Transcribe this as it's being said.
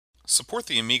Support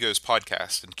the Amigos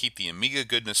podcast and keep the Amiga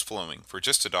goodness flowing for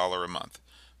just $1 a month.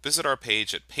 Visit our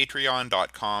page at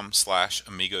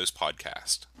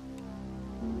patreon.com/AmigosPodcast.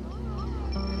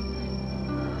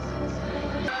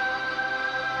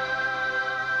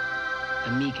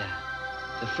 Amiga,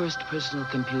 the first personal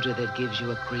computer that gives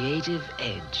you a creative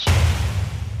edge.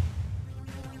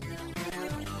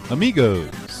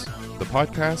 Amigos, the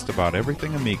podcast about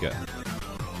everything Amiga.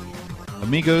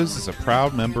 Amigos is a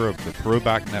proud member of the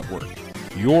Throwback Network,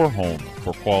 your home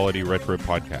for quality retro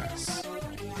podcasts.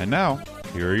 And now,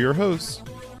 here are your hosts,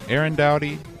 Aaron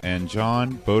Dowdy and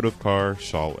John Bodovkar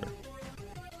Schaller.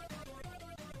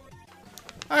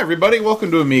 Hi everybody,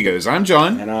 welcome to Amigos. I'm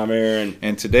John. And I'm Aaron.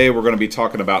 And today we're going to be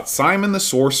talking about Simon the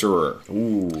Sorcerer.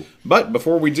 Ooh. But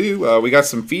before we do, we got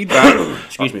some feedback.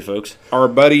 Excuse me, folks. Our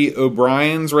buddy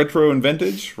O'Brien's Retro and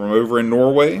Vintage from over in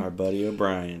Norway. Our buddy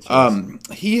O'Brien's. Yes.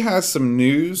 He has some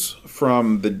news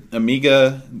from the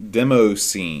Amiga demo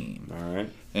scene. All right.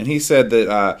 And he said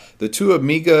that the two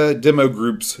Amiga demo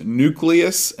groups,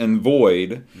 Nucleus and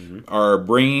Void, are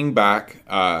bringing back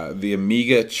the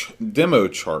Amiga demo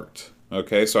chart.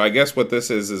 Okay, so I guess what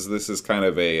this is this is kind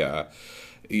of there are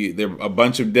a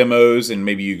bunch of demos, and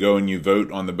maybe you go and you vote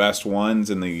on the best ones,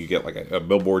 and then you get like a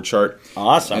Billboard chart.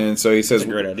 Awesome. And so he says, that's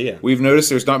a great idea. We've noticed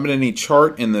there's not been any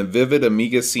chart in the vivid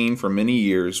Amiga scene for many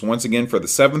years. Once again, for the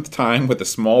 7th time with a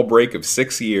small break of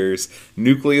 6 years,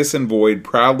 Nucleus and Void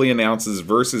proudly announces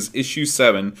Versus Issue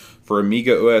 7 for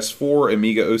Amiga OS 4,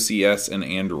 Amiga OCS, and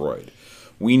Android.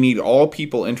 We need all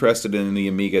people interested in the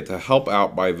Amiga to help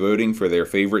out by voting for their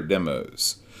favorite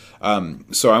demos.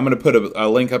 So I'm going to put a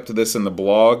link up to this in the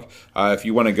blog. If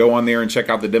you want to go on there and check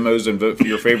out the demos and vote for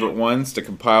your favorite ones to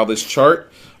compile this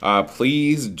chart,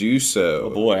 please do so. Oh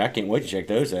boy, I can't wait to check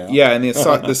those out. Yeah, and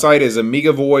the site is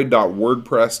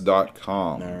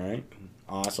amigavoid.wordpress.com. All right.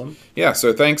 Awesome. Yeah,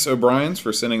 so thanks O'Brien's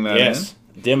for sending that in. Yes.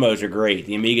 Demos are great.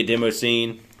 The Amiga demo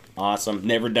scene, awesome.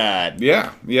 Never died.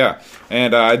 Yeah.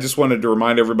 And I just wanted to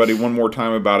remind everybody one more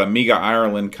time about Amiga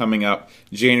Ireland coming up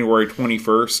January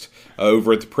 21st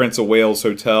over at the Prince of Wales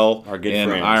Hotel in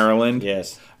friends. Ireland.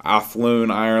 Yes.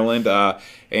 Athlone, Ireland.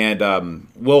 And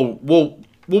we'll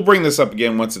bring this up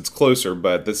again once it's closer,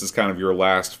 but this is kind of your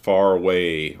last far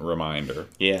away reminder.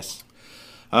 Yes.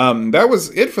 That was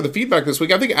it for the feedback this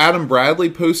week. I think Adam Bradley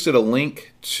posted a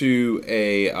link to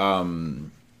a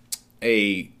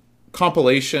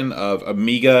compilation of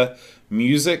Amiga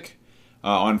music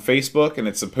on Facebook, and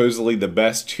it's supposedly the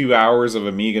best 2 hours of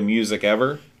Amiga music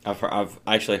ever. I've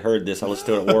actually heard this. I listened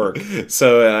to it at work.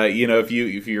 So if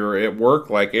you're at work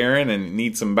like Aaron and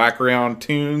need some background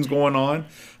tunes going on,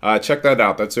 check that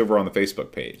out. That's over on the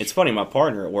Facebook page. It's funny. My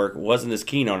partner at work wasn't as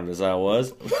keen on it as I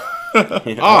was. Odd.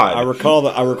 I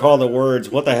recall the words.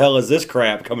 What the hell is this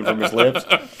crap coming from his lips?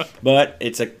 But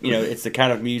it's the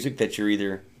kind of music that you're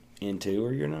either into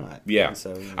or you're not. Yeah.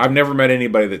 So I've never met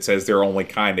anybody that says they're only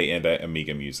kind of into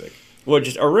Amiga music. Well,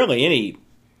 or really any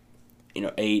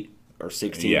 8 or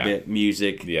 16-bit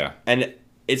music. Yeah. And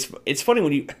it's funny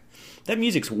when that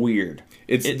music's weird.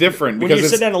 It's different when because you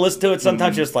sit down and listen to it.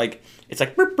 Sometimes it's like it's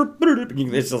just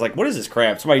like, what is this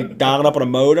crap? Somebody dialing up on a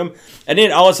modem, and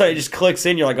then all of a sudden it just clicks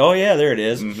in. You're like, oh yeah, there it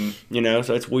is.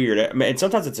 So it's weird. And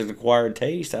sometimes it's an acquired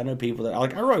taste. I know people that I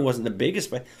really wasn't the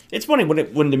biggest, but it's funny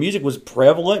when the music was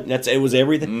prevalent. It was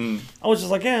everything. I was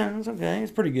just like, yeah, it's okay,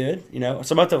 it's pretty good.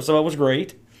 Some of it was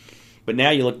great, but now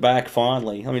you look back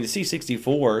fondly. I mean, the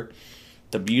C64,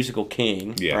 the musical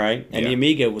king, right? And the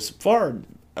Amiga was far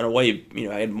and away,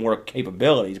 had more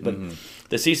capabilities, but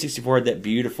the C64 had that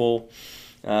beautiful,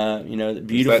 the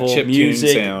beautiful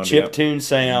music, chiptune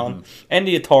sound, and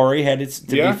the Atari had its. To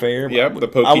be fair, the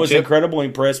Pokey I was chip. incredibly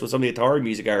impressed with some of the Atari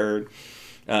music I heard.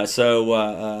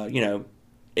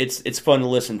 It's fun to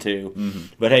listen to.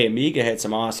 But hey, Amiga had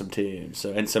some awesome tunes,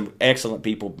 and some excellent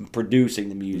people producing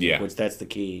the music, which that's the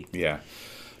key. Yeah.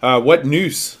 What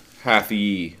noose hath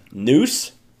ye?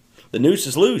 Noose? The noose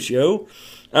is loose, yo.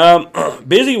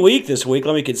 Busy week this week.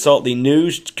 Let me consult the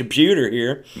news computer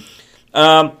here.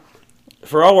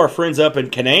 For all our friends up in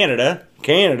Canada,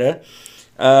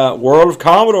 World of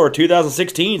Commodore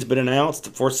 2016 has been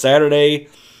announced for Saturday,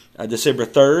 December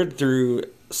 3rd through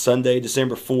Sunday,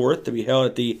 December 4th, to be held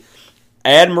at the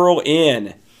Admiral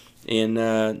Inn in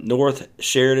North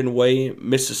Sheridan Way,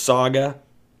 Mississauga,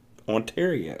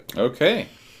 Ontario. Okay.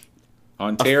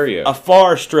 Ontario. A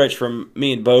far stretch from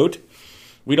me and Boat.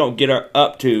 We don't get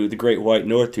up to the Great White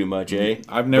North too much, eh?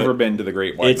 I've never been to the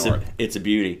Great White North. It's a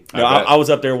beauty. I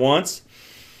was up there once,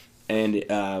 and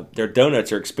their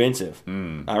donuts are expensive.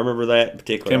 I remember that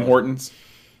particularly. Tim Hortons?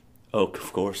 Oh,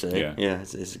 of course. Yeah. Yeah,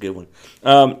 it's a good one.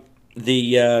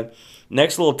 The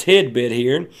next little tidbit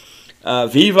here.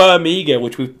 Viva Amiga,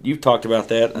 which you've talked about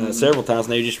that several times.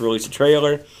 And they just released a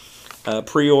trailer.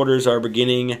 Pre-orders are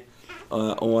beginning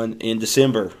in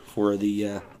December for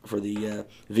the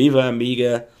Viva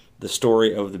Amiga, the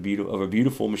story of a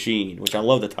beautiful machine, which I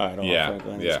love the title. Yeah,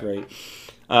 frankly. I think it's great.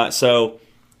 So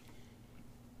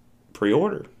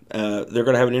pre-order. They're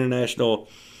going to have an international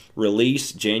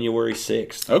release January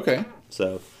 6th. Okay.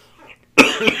 So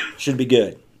should be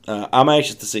good. I'm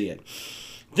anxious to see it.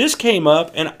 This came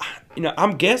up, and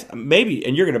I'm guessing maybe,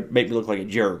 and you're going to make me look like a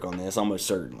jerk on this, almost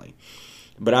certainly.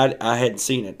 But I hadn't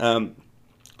seen it.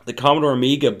 The Commodore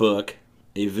Amiga book,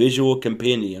 A Visual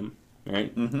Compendium,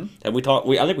 right? Mm-hmm. And I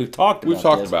think we've talked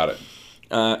about it.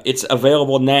 It's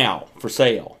available now for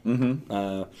sale.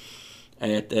 Mm-hmm.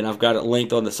 And I've got it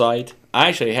linked on the site. I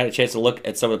actually had a chance to look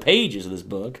at some of the pages of this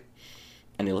book,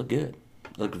 and they look good.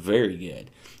 They look very good.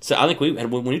 So I think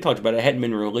when we talked about it, it hadn't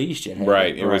been released yet.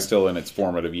 Right. It was still in its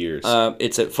formative years.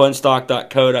 It's at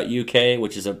funstock.co.uk,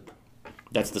 which is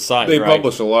that's the site. They right?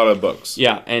 publish a lot of books.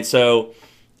 Yeah, and so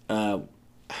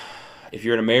if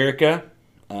you're in America,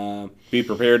 be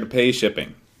prepared to pay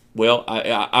shipping. Well,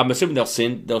 I'm assuming they'll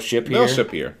ship here. They'll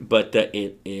ship here, but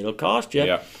it'll cost you.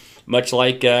 Yeah. Much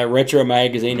like Retro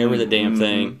Magazine, over the damn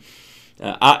thing.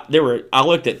 I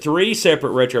looked at 3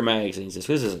 separate retro magazines. This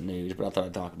isn't news, but I thought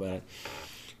I'd talk about it.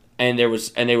 And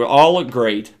they were all looked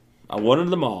great. I wanted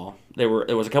them all. There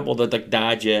was a couple that like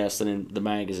digest and in the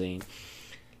magazine.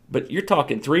 But you're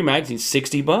talking 3 magazines,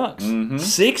 $60. Mm-hmm.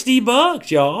 $60,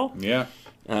 y'all. Yeah.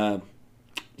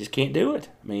 Just can't do it,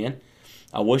 man.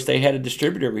 I wish they had a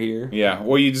distributor over here. Yeah.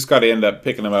 Well, you just got to end up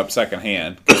picking them up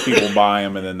secondhand because people buy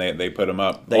them and then they put them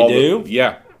up. They do?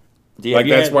 Yeah.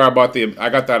 That's where I got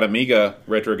that Amiga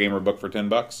Retro Gamer book for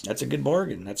 $10. That's a good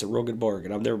bargain. That's a real good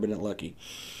bargain. I've never been that lucky.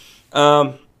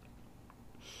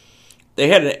 They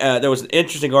had there was an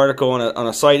interesting article on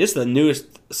a site. This is the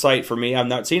newest site for me. I've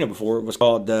not seen it before. It was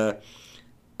called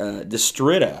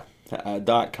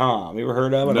Distrita.com. You ever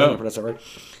heard of it? No. I don't know if that's right.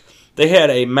 They had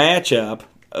a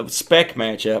spec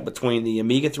matchup between the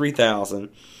Amiga 3000,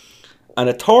 an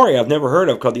Atari I've never heard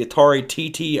of called the Atari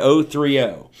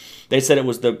TT-030. They said it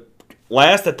was the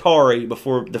last Atari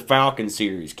before the Falcon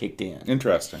series kicked in.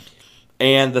 Interesting.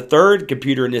 And the third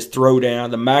computer in this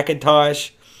throwdown, the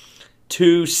Macintosh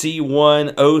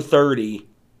 2C1030,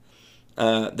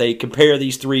 they compare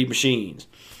these 3 machines.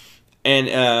 And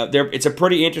it's a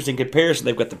pretty interesting comparison.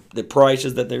 They've got the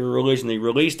prices that they were originally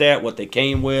released at, what they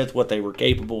came with, what they were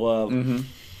capable of. Mm-hmm.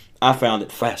 I found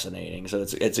it fascinating. So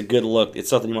it's a good look. It's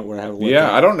something you might want to have a look at.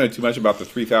 Yeah, I don't know too much about the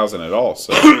 3000 at all.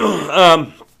 So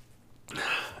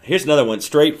here's another one,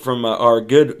 straight from our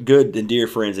good and dear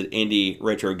friends at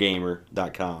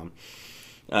IndieRetroGamer.com,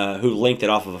 who linked it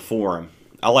off of a forum.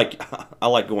 I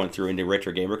like going through Indie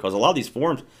Retro Gamer because a lot of these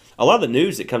forums, a lot of the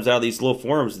news that comes out of these little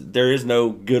forums, there is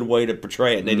no good way to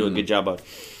portray it. And they do a good job of it.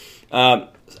 A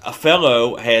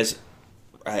fellow has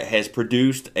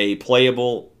produced a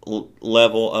playable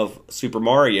level of Super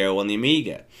Mario on the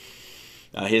Amiga.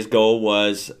 His goal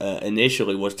was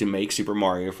initially to make Super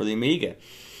Mario for the Amiga.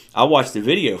 I watched the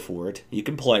video for it. You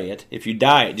can play it. If you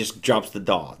die, it just drops the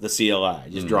DAW, the CLI.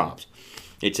 It just drops.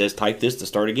 It says type this to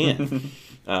start again.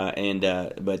 And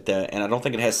I don't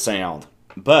think it has sound,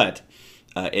 but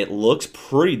it looks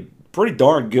pretty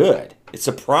darn good. It's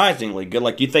surprisingly good.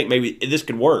 Like you think maybe this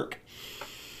could work.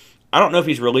 I don't know if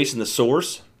he's releasing the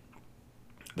source,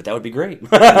 but that would be great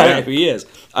if he is.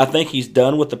 I think he's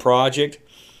done with the project,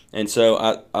 and so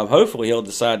I hopefully he'll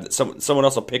decide that someone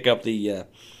else will pick up the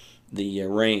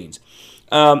reins.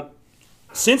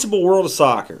 Sensible World of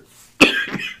Soccer,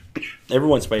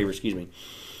 everyone's favorite. Excuse me.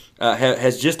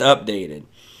 Has just updated.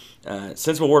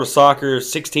 Sensible World of Soccer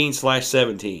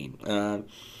 16/17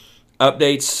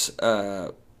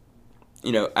 updates.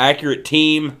 Accurate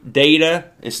team data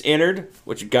is entered,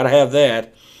 which you've got to have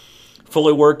that.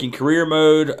 Fully working career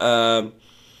mode,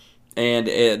 and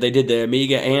they did the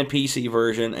Amiga and PC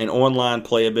version and online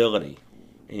playability.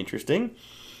 Interesting.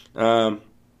 So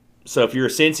if you're a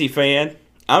Cincy fan,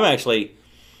 I'm actually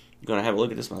going to have a look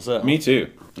at this myself. Me too.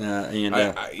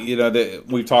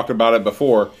 We've talked about it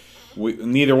before.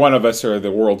 Neither one of us are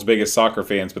the world's biggest soccer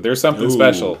fans, but there's something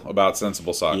special about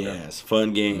Sensible Soccer. Yes,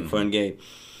 fun game, fun game.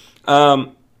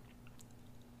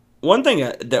 One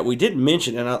thing that we didn't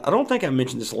mention, and I don't think I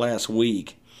mentioned this last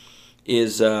week,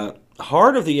 is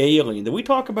Heart of the Alien. Did we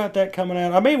talk about that coming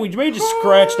out? We may just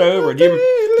scratched over it. Do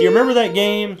you remember that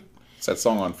game? It's that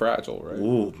song on Fragile, right?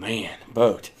 Oh man,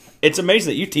 Boat. It's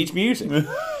amazing that you teach music.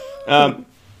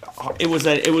 It was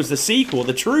the sequel,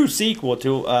 the true sequel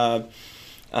to Out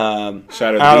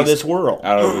of This World.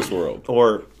 Out of This World.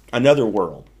 Or Another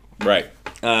World. Right.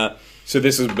 So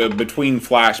this is between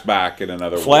Flashback and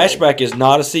another world. Flashback is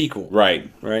not a sequel. Right.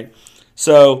 Right?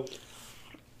 So,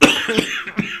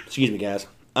 excuse me, guys.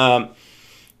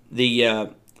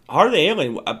 The Heart of the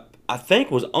Alien, I think,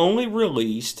 was only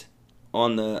released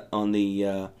on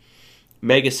the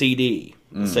Mega CD,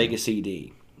 the Sega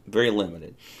CD. Very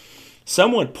limited.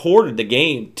 Someone ported the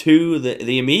game to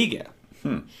the Amiga.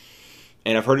 And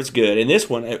I've heard it's good. And this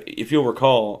one, if you'll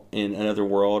recall, in Another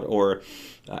World or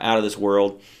Out of This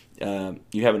World,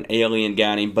 you have an alien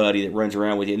guy named Buddy that runs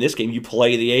around with you. In this game, you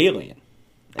play the alien.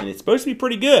 And it's supposed to be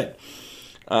pretty good.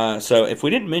 So if we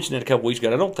didn't mention it a couple weeks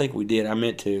ago, I don't think we did. I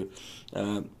meant to.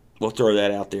 We'll throw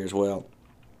that out there as well.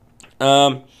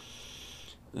 Have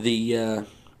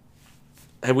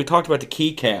we talked about the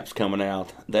keycaps coming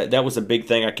out? That was a big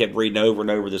thing I kept reading over and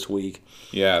over this week.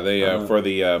 Yeah, they for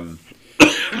the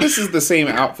this is the same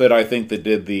outfit I think that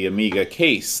did the Amiga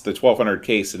case, the 1200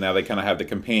 case, and now they kind of have the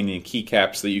companion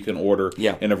keycaps that you can order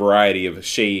in a variety of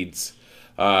shades.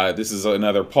 This is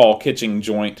another Paul Kitching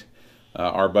joint.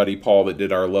 Our buddy Paul that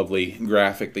did our lovely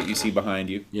graphic that you see behind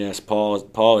you. Yes,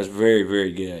 Paul is very,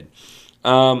 very good.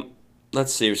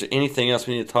 Let's see, is there anything else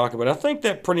we need to talk about? I think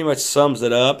that pretty much sums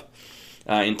it up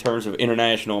in terms of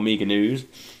international Amiga news.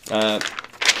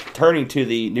 Turning to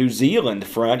the New Zealand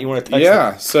front, you want to touch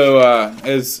Yeah, so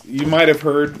as you might have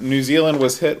heard, New Zealand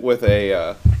was hit with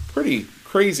a pretty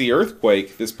crazy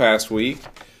earthquake this past week.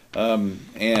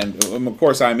 And of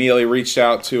course, I immediately reached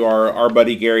out to our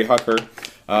buddy Gary Hucker,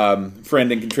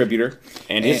 friend and contributor.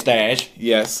 And his stash.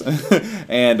 Yes.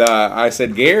 And I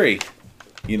said, Gary,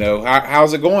 you know,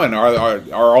 how's it going?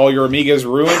 Are all your Amigas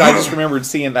ruined? I just remembered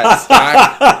seeing that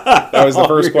stack. That was the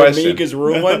first question. Amigas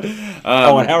ruined?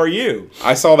 And how are you?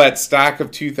 I saw that stack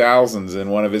of 2000s in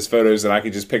one of his photos, and I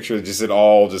could just picture just it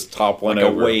all just toppling like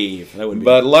over. A wave. That would be.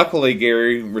 But luckily,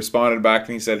 Gary responded back,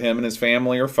 and he said him and his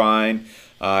family are fine.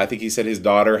 I think he said his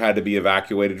daughter had to be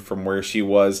evacuated from where she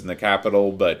was in the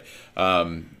capital, but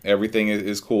everything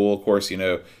is cool. Of course, you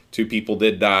know, 2 people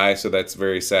did die, so that's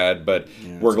very sad. But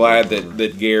we're glad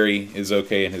that Gary is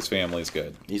okay and his family's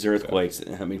good. These earthquakes,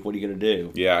 I mean, what are you going to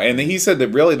do? Yeah, and he said that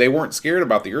really they weren't scared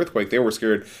about the earthquake. They were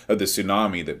scared of the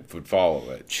tsunami that would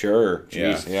follow it. Sure.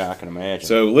 Jeez. Yeah, I can imagine.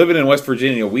 So living in West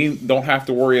Virginia, we don't have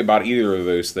to worry about either of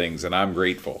those things, and I'm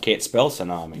grateful. Can't spell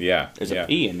tsunami. Yeah. There's a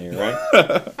P in there, right?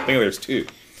 I think there's 2.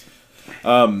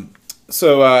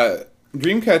 So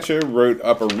Dreamcatcher wrote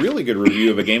up a really good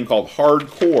review of a game called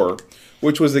Hardcore,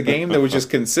 which was a game that was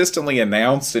just consistently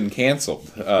announced and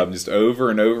canceled, just over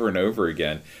and over and over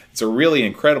again. It's a really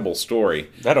incredible story.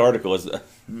 That article is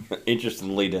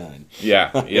interestingly done. Yeah,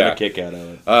 I got a kick out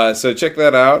of it. So check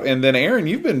that out. And then, Aaron,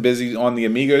 you've been busy on the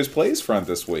Amigos Plays front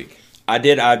this week. I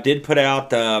did put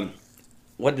out.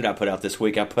 What did I put out this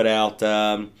week? I put out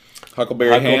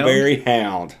Huckleberry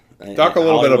Hound. Talk a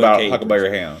little Hollywood bit about Capers.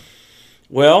 Huckleberry Hound.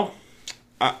 Well,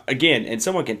 again, and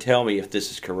someone can tell me if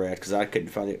this is correct, because I couldn't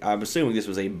find it. I'm assuming this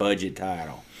was a budget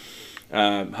title.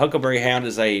 Huckleberry Hound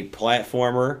is a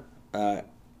platformer.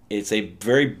 It's a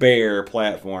very bare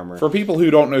platformer. For people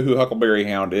who don't know who Huckleberry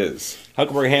Hound is.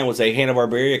 Huckleberry Hound was a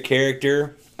Hanna-Barbera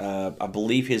character. I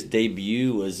believe his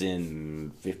debut was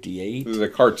in 58. It was a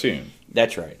cartoon.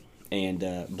 That's right.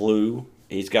 And blue.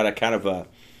 He's got a kind of a...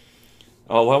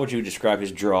 Oh, how would you describe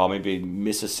his draw? Maybe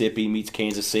Mississippi meets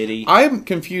Kansas City? I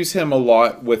confuse him a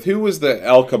lot with who was the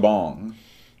El Kabong.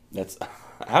 That's...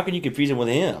 How can you confuse him with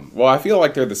him? Well, I feel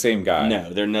like they're the same guy.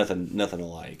 No, they're nothing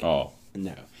alike. Oh.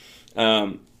 No.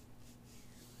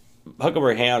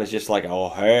 Huckleberry Hound is just like, oh,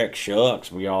 heck,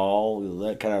 shucks, we all...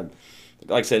 That kind of...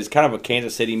 Like I said, it's kind of a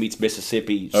Kansas City meets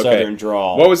Mississippi Southern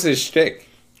drawl. What was his shtick?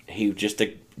 He was just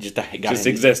a guy. Just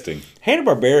existing.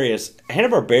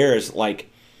 Hanna-Barbera's like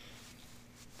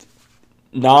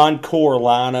non-core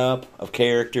lineup of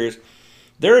characters.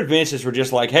 Their adventures were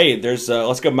just like, hey, there's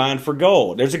let's go mine for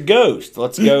gold. There's a ghost.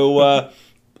 Let's go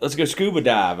scuba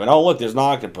dive. And oh look, there's an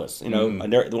octopus. You know,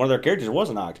 and one of their characters was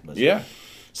an octopus. Yeah.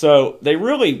 So they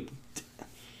really,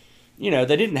 you know,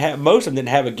 most of them didn't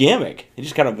have a gimmick. They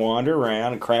just kind of wander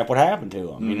around and crap would happen to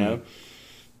them. You know,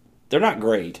 they're not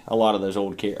great. A lot of those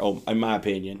old characters, in my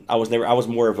opinion. I was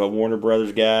more of a Warner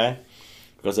Brothers guy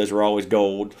because those were always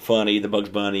gold, funny, the Bugs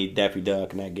Bunny, Daffy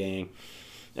Duck, and that gang.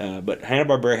 But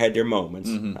Hanna-Barbera had their moments.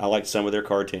 I liked some of their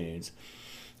cartoons,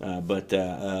 and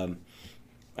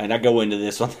I go into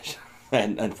this one,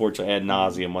 and unfortunately ad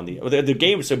nauseum on the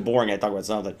game was so boring. I had to talk about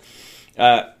something.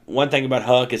 One thing about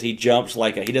Huck is he jumps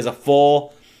he does a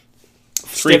full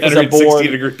stiff as a board 360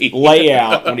 degree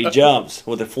layout when he jumps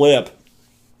with a flip.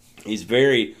 He's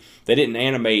very They didn't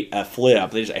animate a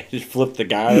flip. They just flipped the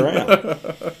guy around.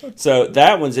 So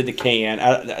that one's in the can.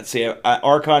 Let's see,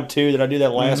 Archon 2, did I do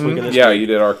that last week? Or this Yeah, week? you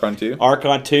did Archon 2.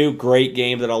 Archon 2, great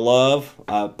game that I love.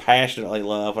 Passionately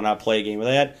love when I play a game of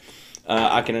that.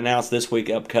 I can announce this week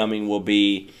upcoming will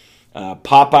be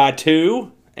Popeye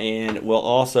 2, and we'll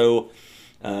also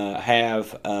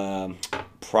have I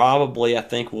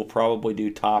think we'll probably do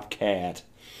Top Cat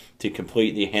to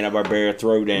complete the Hanna-Barbera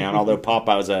throwdown, although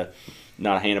Popeye's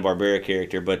not a Hanna-Barbera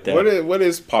character. But What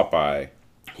is Popeye?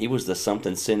 he was the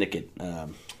something syndicate.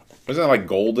 Wasn't it like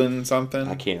Golden something?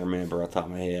 I can't remember off the top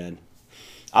of my head.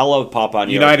 I love Popeye in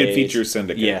the United arcades. Feature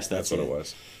Syndicate. Yes, that's what it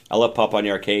was. I love Popeye in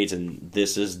the arcades, and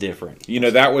this is different. You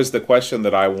know, that was the question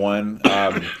that I won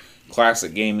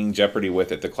Classic Gaming Jeopardy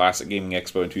with at the Classic Gaming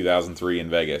Expo in 2003 in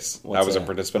Vegas. I was a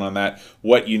participant on that.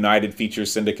 What United Feature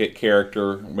Syndicate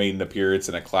character made an appearance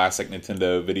in a classic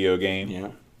Nintendo video game? Yeah.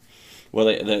 Well,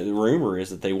 the rumor is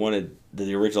that they wanted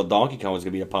the original Donkey Kong was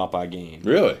going to be a Popeye game.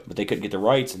 Really? But they couldn't get the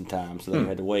rights in time, so they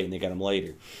had to wait, and they got them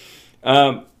later.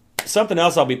 Something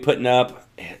else I'll be putting up,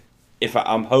 if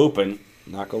I'm hoping,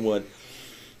 knock on wood.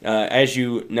 As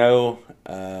you know,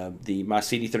 my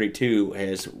CD32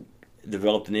 has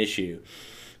developed an issue.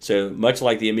 So much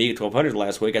like the Amiga 1200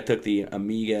 last week, I took the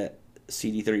Amiga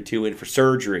CD32 in for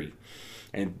surgery.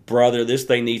 And brother, this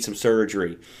thing needs some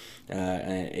surgery.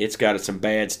 It's got some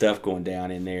bad stuff going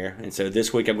down in there. And so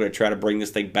this week I'm going to try to bring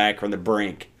this thing back from the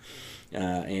brink. But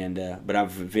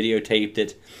I've videotaped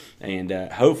it, and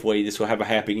hopefully this will have a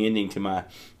happy ending to my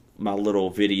little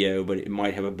video, but it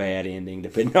might have a bad ending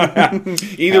depending on how.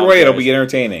 Either way, it'll be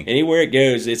entertaining. Anywhere it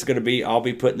goes, it's going to be. I'll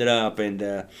be putting it up,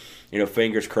 and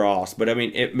fingers crossed. But I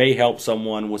mean, it may help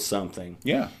someone with something.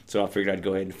 Yeah. So I figured I'd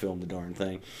go ahead and film the darn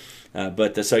thing.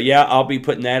 So yeah, I'll be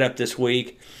putting that up this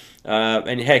week.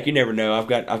 And heck, you never know. I've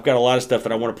got a lot of stuff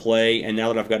that I want to play, and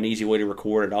now that I've got an easy way to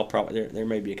record it, I'll probably there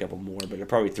may be a couple more, but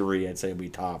probably 3. I'd say will be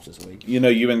tops this week. You know,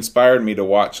 you inspired me to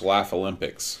watch Laugh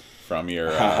Olympics from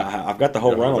your. I've got the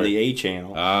whole run on the A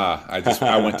channel.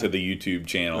 I went to the YouTube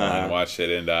channel and watched it,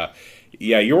 and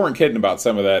yeah, you weren't kidding about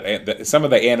some of that. Some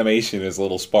of the animation is a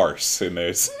little sparse in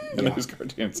those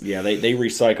cartoons. Yeah, they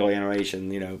recycle animation.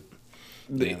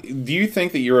 Do you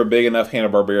think that you're a big enough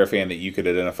Hanna-Barbera fan that you could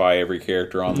identify every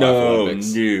character on Laugh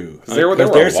Olympics? No.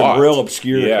 There's some real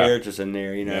obscure characters in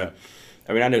there, Yeah.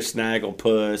 I mean, I know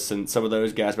Snagglepuss and some of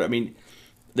those guys, but I mean,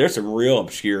 there's some real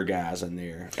obscure guys in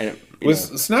there. And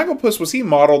Snagglepuss, was he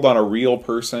modeled on a real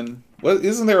person?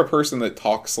 Isn't there a person that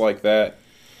talks like that?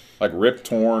 Like Rip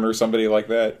Torn or somebody like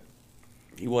that?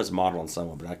 He was modeled on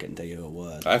someone, but I couldn't tell you who it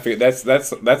was. I figure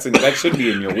that should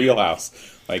be in your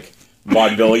wheelhouse. Like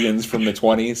vaudevillians from the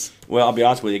 20s. Well, I'll be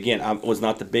honest with you. Again, I was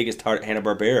not the biggest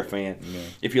Hanna-Barbera fan. Yeah.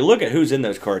 If you look at who's in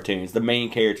those cartoons, the main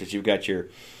characters, you've got your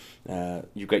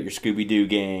Scooby-Doo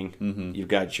gang. Mm-hmm. You've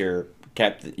got your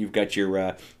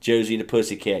Josie and the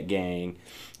Pussycat gang.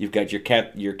 You've got your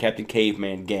Captain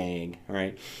Caveman gang.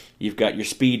 Right. You've got your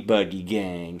Speed Buggy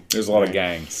gang. There's a lot of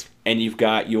gangs. And you've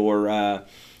got your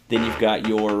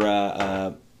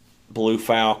Blue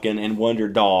Falcon and Wonder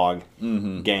Dog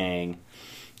gang.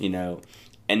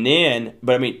 And then,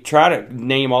 but I mean, try to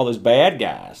name all those bad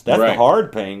guys. That's the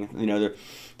hard thing.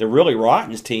 The really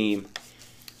Rotten's team.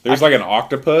 There's like an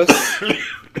octopus.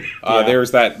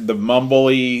 There's the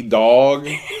mumbly dog.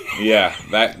 Yeah,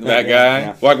 that guy.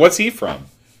 Yeah. Like, what's he from?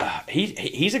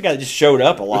 He's a guy that just showed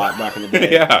up a lot back in the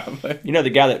day. Yeah. The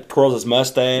guy that curls his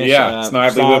mustache. Yeah,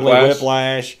 Snidely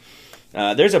Whiplash.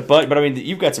 There's a bunch, but I mean,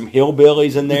 you've got some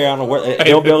hillbillies in there. I don't know where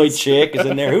hillbilly chick is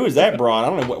in there. Who is that broad? I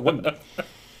don't know what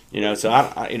so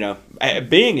I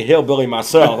being a hillbilly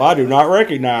myself, I do not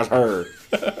recognize her.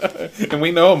 And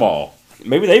we know them all.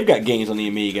 Maybe they've got games on the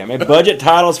Amiga. Maybe budget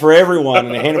titles for everyone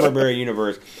in the Hanna-Barbera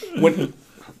universe.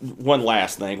 One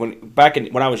last thing,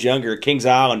 when I was younger, Kings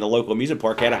Island, the local amusement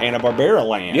park, had a Hanna-Barbera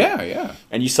land. Yeah.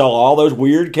 And you saw all those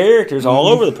weird characters all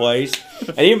over the place.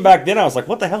 And even back then, I was like,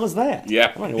 "What the hell is that?"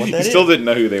 Yeah, I don't know what that is. Still didn't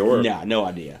know who they were. Nah, no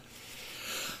idea.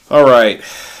 All right.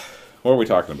 What are we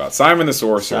talking about? Simon the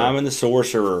Sorcerer. Simon the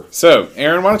Sorcerer. So,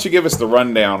 Aaron, why don't you give us the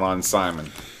rundown on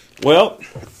Simon? Well,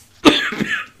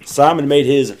 Simon made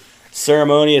his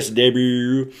ceremonious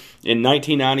debut in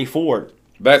 1994.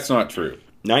 That's not true.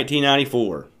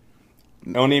 1994.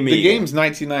 On the Amiga. The game's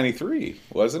 1993,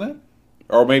 wasn't it?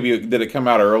 Or maybe did it come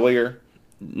out earlier?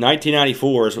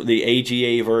 1994 is the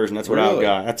AGA version. That's what I've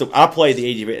got. I played the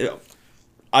AGA.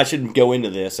 I shouldn't go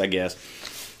into this, I guess.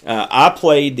 I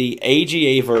played the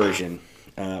AGA version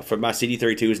for my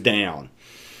CD32 is down.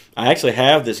 I actually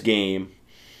have this game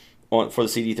for the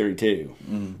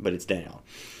CD32, but it's down,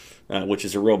 which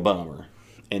is a real bummer.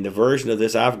 And the version of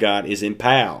this I've got is in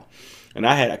PAL. and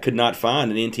I could not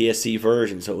find an NTSC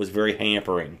version, so it was very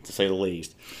hampering, to say the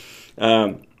least.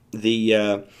 I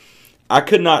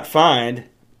could not find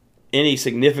any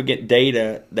significant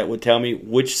data that would tell me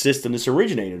which system this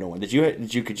originated on.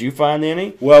 Could you find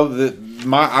any? Well,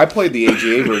 I played the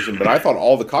AGA version, but I thought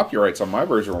all the copyrights on my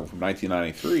version were from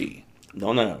 1993.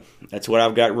 No. That's what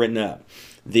I've got written up.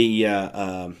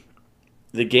 The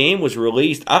game was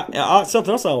released. Something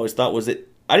else I always thought was that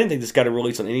I didn't think this got a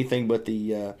release on anything but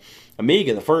the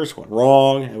Amiga, the first one.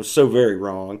 Wrong. It was so very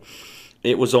wrong.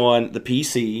 It was on the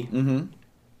PC. Mm-hmm.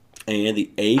 And the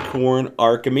Acorn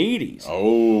Archimedes.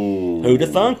 Oh. Who'da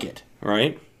thunk it,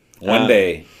 right? One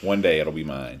day it'll be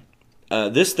mine.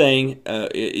 This thing,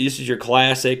 this is your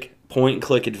classic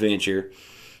point-and-click adventure.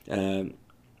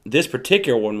 This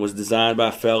particular one was designed by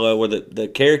a fellow where the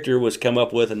character was come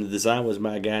up with, and the design was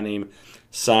by a guy named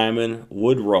Simon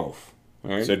Woodroffe.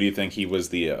 Right? So do you think he was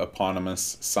the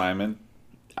eponymous Simon?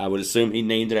 I would assume he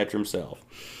named it after himself.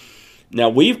 Now,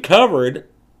 we've covered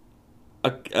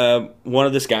one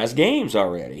of this guy's games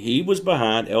already. He was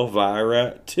behind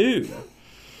Elvira 2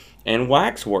 and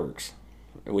Waxworks,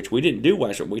 which we didn't do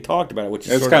Waxworks. We talked about it, which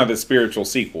is it's kind of the spiritual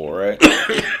sequel, right?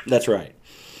 That's right.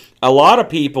 A lot of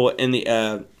people in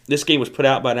the this game was put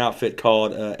out by an outfit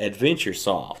called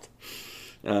AdventureSoft.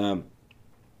 A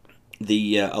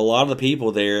lot of the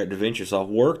people there at AdventureSoft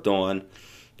worked on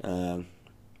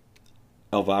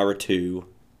Elvira 2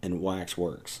 and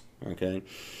Waxworks. Okay.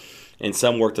 And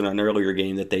some worked on an earlier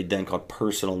game that they'd done called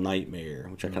Personal Nightmare,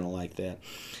 which I kind of like that.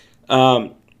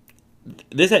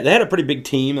 They had a pretty big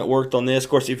team that worked on this.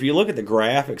 Of course, if you look at the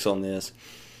graphics on this,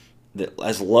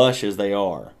 as lush as they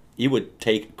are, you would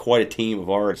take quite a team of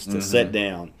artists to sit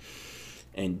down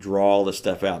and draw all this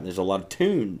stuff out. And there's a lot of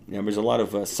tune. There's a lot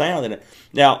of sound in it.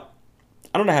 Now,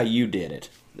 I don't know how you did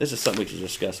it. This is something we should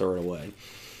discuss right away.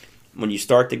 When you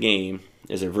start the game,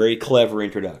 there's a very clever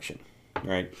introduction,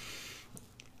 right?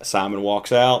 Simon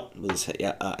walks out with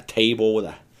a table with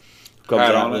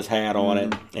his hat on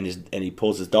it, and he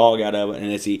pulls his dog out of it,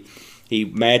 and as he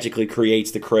magically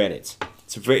creates the credits.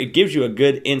 It gives you a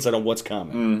good insight on what's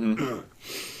coming. Mm-hmm.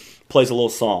 Plays a little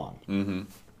song. Mm-hmm.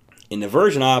 In the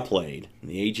version I played,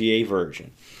 the AGA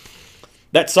version,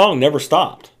 that song never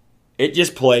stopped. It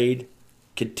just played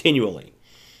continually,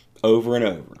 over and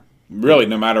over. Really,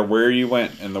 no matter where you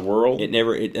went in the world?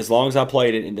 As long as I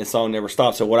played it, the song never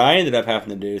stopped. So what I ended up having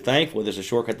to do, thankfully, there's a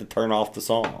shortcut to turn off the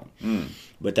song.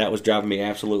 But that was driving me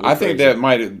absolutely crazy. I think that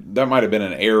might have been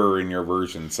an error in your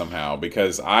version somehow,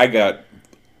 because I got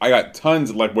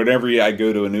tons, like whenever I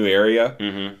go to a new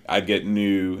area, I get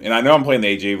new, and I know I'm playing the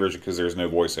AGA version because there's no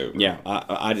voiceover. Yeah,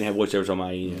 I didn't have voiceovers on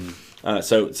my end.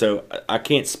 So I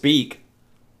can't speak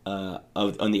on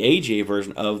the AGA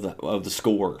version of the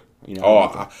score. You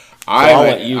know,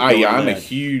 I'm a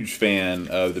huge fan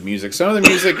of the music. Some of the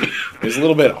music is a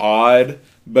little bit odd,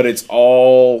 but it's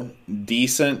all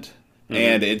decent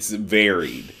and it's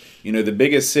varied. You know, the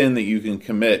biggest sin that you can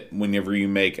commit whenever you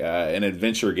make an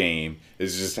adventure game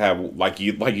is just have, like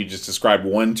you just described,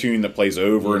 one tune that plays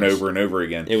over and over and over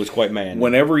again. It was quite mad.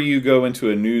 Whenever you go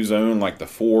into a new zone like the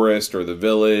forest or the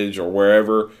village or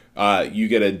wherever, you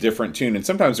get a different tune, and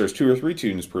sometimes there's 2 or 3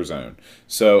 tunes per zone.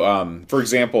 So, for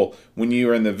example, when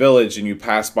you are in the village and you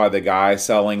pass by the guy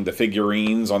selling the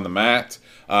figurines on the mat,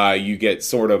 you get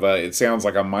sort of it sounds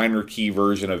like a minor key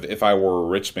version of If I Were a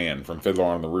Rich Man from Fiddler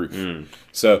on the Roof.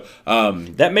 So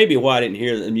that may be why I didn't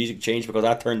hear the music change, because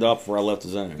I turned it off before I left the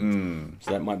zone.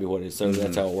 So that might be what it is. So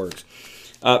that's how it works.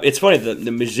 It's funny,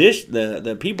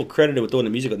 the people credited with doing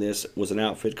the music on this was an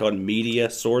outfit called Media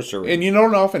Sorcery. And you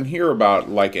don't often hear about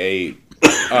like a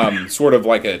sort of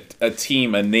like a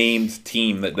team, a named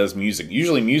team that does music.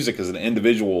 Usually music is an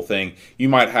individual thing. You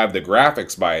might have the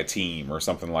graphics by a team or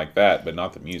something like that, but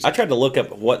not the music. I tried to look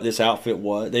up what this outfit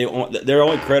was. Their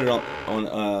only credit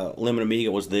on Lemon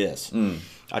Amiga was this.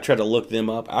 I tried to look them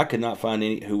up. I could not find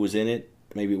any who was in it.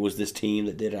 Maybe it was this team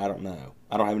that did it. I don't know.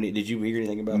 I don't have any. Did you hear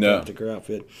anything about that particular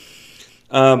outfit?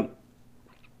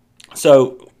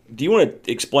 So, do you want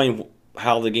to explain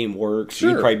how the game works? Sure.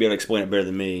 You'd probably be able to explain it better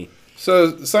than me.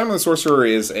 So, Simon the Sorcerer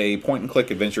is a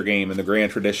point-and-click adventure game in the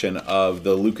grand tradition of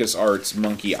the LucasArts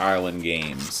Monkey Island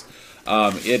games.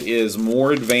 It is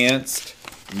more advanced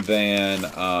than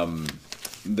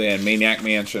Maniac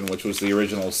Mansion, which was the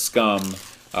original Scum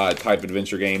type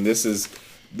adventure game. This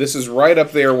is right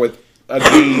up there with a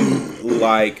game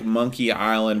like Monkey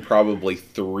Island, probably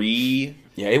 3.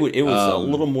 Yeah, it was a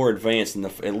little more advanced than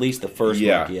at least the first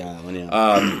Monkey Island.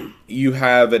 Yeah. You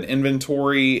have an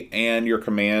inventory and your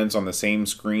commands on the same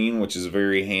screen, which is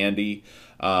very handy.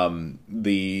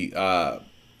 The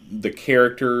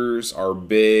characters are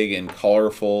big and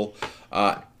colorful.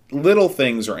 little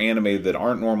things are animated that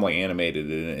aren't normally animated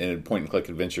in point-and-click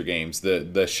adventure games.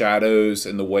 The shadows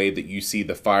and the way that you see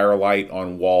the firelight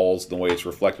on walls, the way it's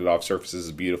reflected off surfaces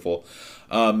is beautiful.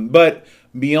 But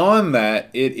beyond that,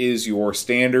 it is your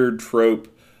standard trope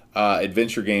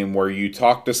adventure game where you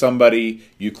talk to somebody,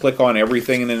 you click on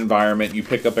everything in an environment, you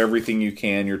pick up everything you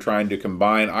can, you're trying to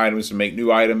combine items to make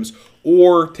new items,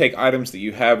 or take items that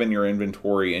you have in your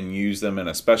inventory and use them in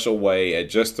a special way at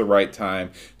just the right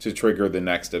time to trigger the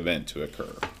next event to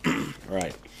occur.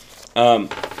 Right.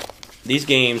 These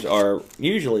games are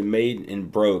usually made and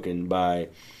broken by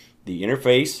the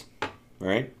interface,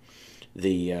 right?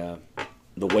 The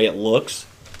way it looks,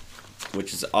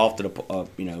 which is often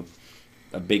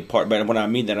a big part. But when I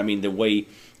mean that, I mean the way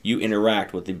you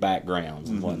interact with the backgrounds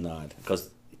and whatnot.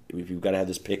 Because if you've got to have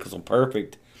this pixel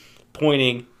perfect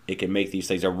pointing, it can make these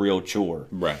things a real chore.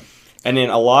 Right. And then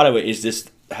a lot of it is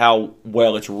just how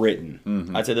well it's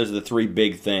written. I'd say those are the three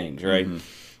big things, right?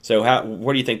 So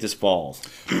where do you think this falls?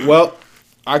 Well,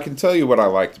 I can tell you what I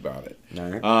liked about it.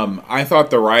 Right. I thought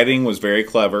the writing was very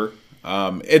clever.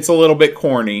 It's a little bit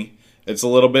corny. It's a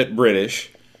little bit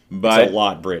British. But, it's a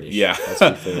lot British. Yeah.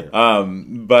 Let's be fair.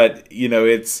 But,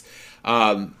 it's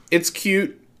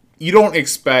cute. You don't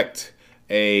expect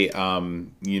you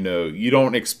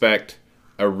don't expect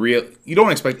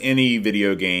any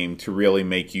video game to really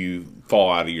make you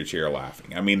fall out of your chair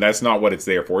laughing. I mean, that's not what it's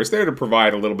there for. It's there to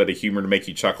provide a little bit of humor to make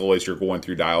you chuckle as you're going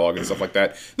through dialogue and stuff like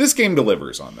that. This game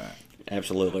delivers on that.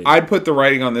 Absolutely. I'd put the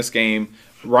writing on this game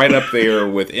right up there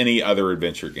with any other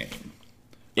adventure game.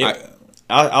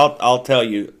 I'll tell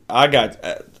you, I got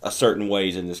a certain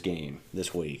ways in this game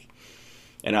this week,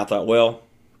 and I thought, well,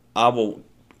 I will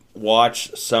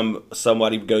watch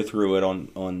somebody go through it on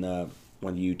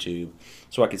YouTube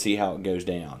so I can see how it goes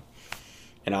down.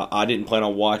 And I didn't plan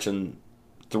on watching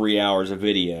 3 hours of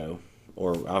video,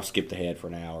 or I'll skip ahead for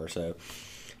an hour or so.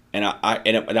 And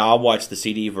I'll watch the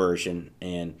CD version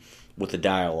and with the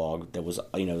dialogue that was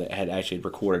that had actually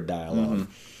recorded dialogue.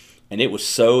 And it was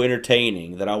so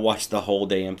entertaining that I watched the whole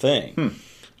damn thing.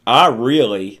 I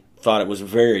really thought it was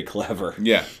very clever.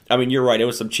 Yeah. I mean, you're right. It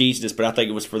was some cheesiness, but I think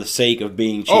it was for the sake of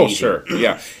being cheesy. Oh, sure.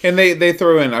 Yeah. And they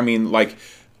throw in, I mean, like,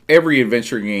 every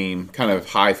adventure game, kind of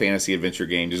high fantasy adventure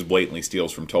game, just blatantly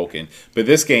steals from Tolkien. But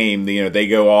this game, they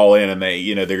go all in, and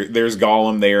there's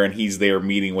Gollum there, and he's there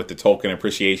meeting with the Tolkien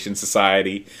Appreciation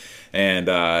Society. And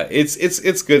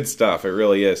it's good stuff. It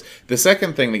really is. The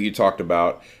second thing that you talked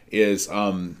about is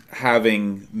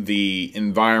having the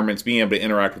environments, being able to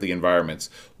interact with the environments.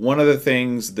 One of the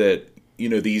things that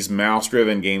these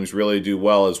mouse-driven games really do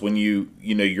well is when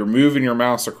you're moving your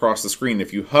mouse across the screen.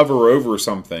 If you hover over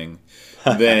something,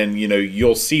 then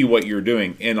you'll see what you're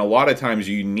doing. And a lot of times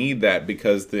you need that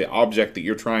because the object that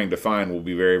you're trying to find will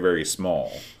be very, very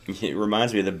small. It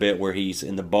reminds me of the bit where he's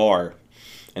in the bar.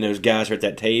 And those guys are at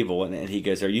that table, and he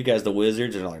goes, "Are you guys the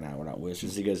wizards?" And they're like, "No, we're not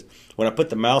wizards." He goes, "When I put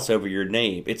the mouse over your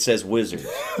name, it says wizard."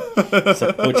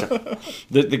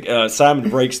 Simon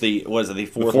breaks the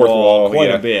fourth wall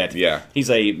quite a bit. Yeah, he's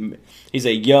a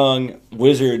young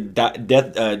wizard,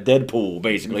 Deadpool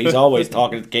basically. He's always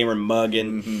talking to the camera,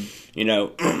 mugging,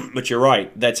 But you're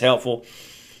right, that's helpful.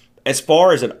 As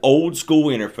far as an old school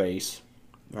interface,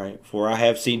 right? For I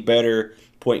have seen better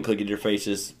point and click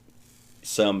interfaces,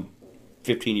 some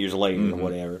 15 years later or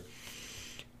whatever.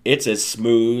 It's as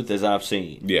smooth as I've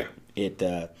seen. Yeah.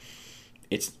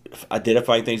 It's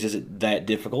identifying things isn't that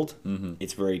difficult.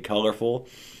 It's very colorful.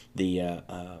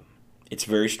 It's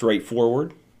very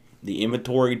straightforward. The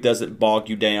inventory doesn't bog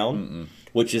you down,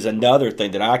 which is another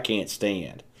thing that I can't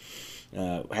stand.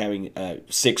 Having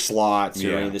 6 slots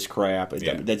or any of this crap,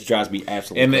 that drives me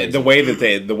absolutely crazy. And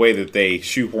the way that they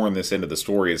shoehorn this into the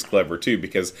story is clever too,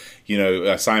 because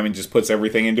Simon just puts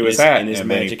everything into his hat and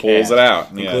then he pulls it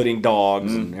out, including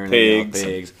dogs and everything,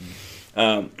 pigs.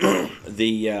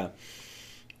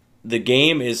 The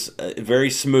game is very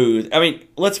smooth. I mean,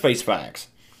 let's face facts.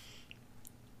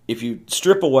 If you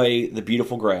strip away the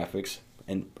beautiful graphics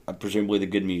and presumably the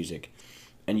good music,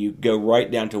 and you go right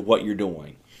down to what you're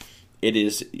doing, it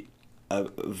is a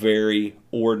very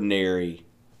ordinary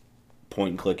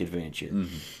point-and-click adventure.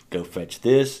 Go fetch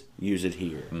this, use it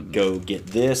here. Go get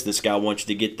this. This guy wants you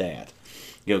to get that.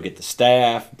 Go get the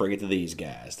staff, bring it to these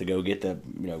guys. To go get the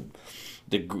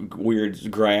weird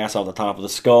grass off the top of the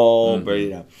skull. But,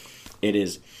 it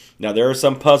is. Now there are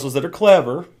some puzzles that are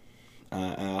clever.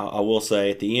 I will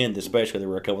say at the end, especially, there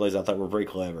were a couple of things I thought were very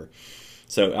clever.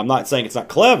 So I'm not saying it's not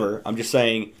clever. I'm just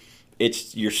saying.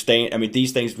 It's your I mean,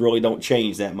 these things really don't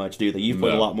change that much, do they? You've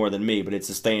played a lot more than me, but it's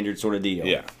a standard sort of deal.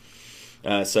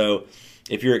 Yeah. So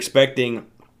if you're expecting,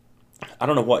 I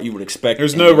don't know what you would expect.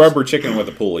 There's no rubber chicken with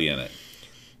a pulley in it.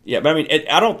 Yeah, but I mean,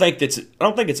 I don't think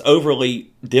it's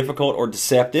overly difficult or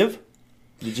deceptive.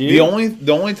 Did you?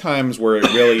 The only times where it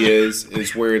really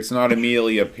is where it's not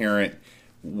immediately apparent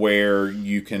where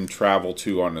you can travel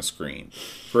to on the screen.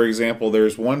 For example,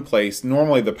 there's one place,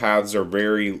 normally the paths are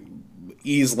very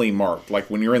easily marked. Like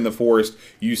when you're in the forest,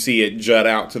 you see it jut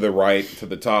out to the right, to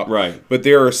the top. Right. But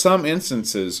there are some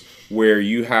instances where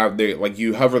you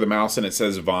hover the mouse and it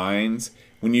says vines.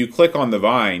 When you click on the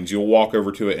vines, you'll walk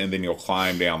over to it and then you'll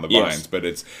climb down the vines.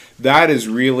 But that is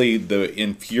really the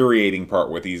infuriating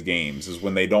part with these games, is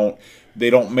when they don't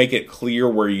make it clear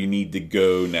where you need to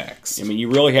go next. I mean, you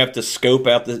really have to scope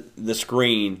out the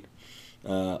screen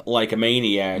like a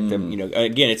maniac.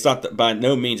 Again, it's not by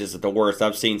no means is it the worst.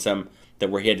 I've seen some that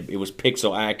where it was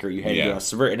pixel accurate. You had to go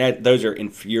severe, and those are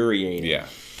infuriating. Yeah.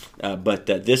 But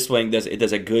this thing does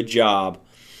a good job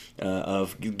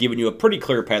of giving you a pretty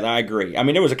clear path. I agree. I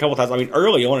mean, there was a couple times. I mean,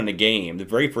 early on in the game, the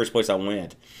very first place I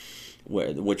went,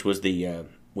 which was the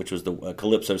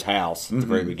Calypso's house at the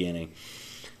very beginning.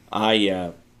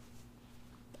 I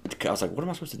was like, what am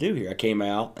I supposed to do here? I came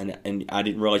out, and I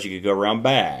didn't realize you could go around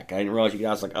back. I didn't realize I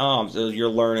was like, oh, so you're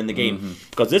learning the game.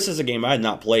 Because this is a game I had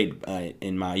not played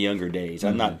in my younger days.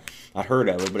 I'd heard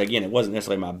of it, but again, it wasn't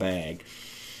necessarily my bag.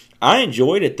 I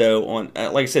enjoyed it, though.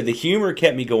 Like I said, the humor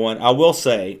kept me going. I will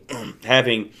say,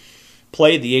 having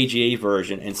played the AGA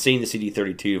version and seen the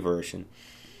CD32 version,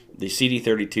 the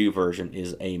CD32 version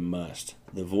is a must.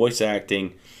 The voice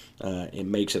acting, it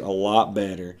makes it a lot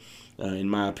better, in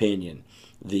my opinion.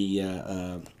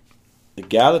 The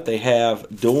guy that they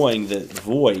have doing the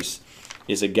voice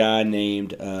is a guy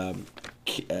named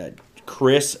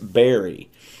Chris Berry,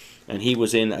 and he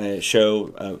was in a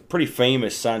show, a pretty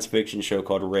famous science fiction show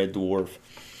called Red Dwarf.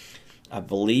 I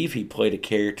believe he played a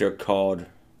character called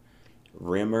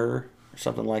Rimmer or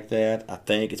something like that. I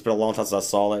think it's been a long time since I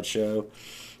saw that show,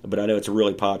 but I know it's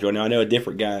really popular. Now I know a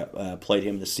different guy played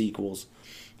him in the sequels,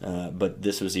 but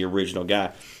this was the original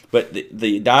guy. But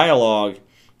the dialogue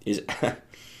is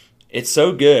it's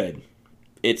so good.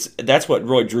 That's what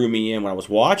really drew me in when I was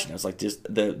watching. I was like,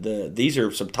 these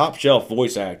are some top shelf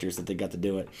voice actors that they got to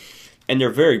do it, and they're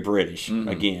very British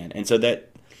again, and so that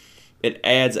it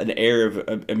adds an air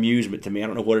of amusement to me. I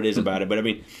don't know what it is about it, but I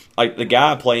mean, like the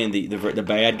guy playing the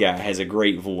bad guy has a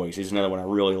great voice. He's another one I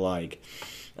really like,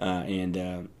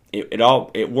 and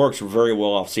it works very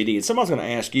well off CD. And somebody's going to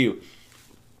ask you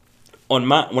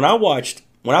when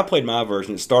I played my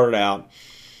version, it started out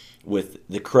with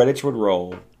the credits would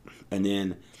roll, and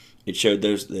then it showed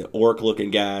the orc-looking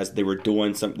guys. They were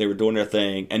doing their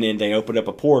thing, and then they opened up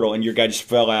a portal, and your guy just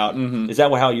fell out. Is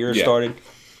that how yours started?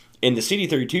 In the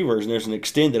CD32 version, there's an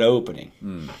extended opening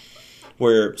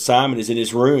where Simon is in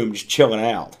his room just chilling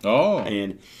out,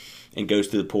 and goes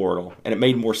through the portal, and it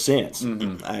made more sense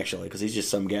actually because he's just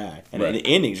some guy, and the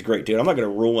ending's great too. I'm not going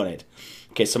to ruin it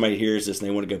in case somebody hears this and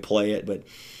they want to go play it, but.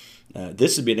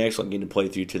 This would be an excellent game to play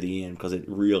through to the end because it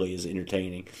really is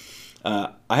entertaining.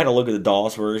 I had a look at the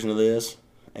DOS version of this,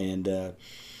 and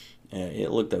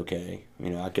it looked okay.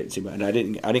 I couldn't see, and I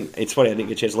didn't. It's funny I didn't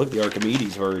get a chance to look at the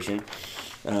Archimedes version,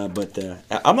 but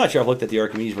I'm not sure I've looked at the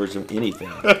Archimedes version of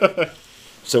anything.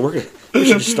 So we should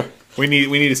just start. We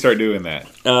need to start doing that.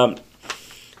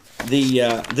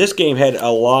 This game had a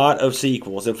lot of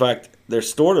sequels. In fact, they're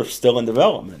sort of still in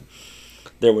development.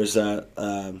 There was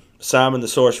Simon the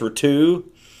Sorcerer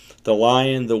 2, The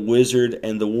Lion, the Wizard,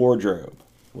 and the Wardrobe,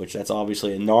 which that's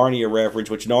obviously a Narnia reference,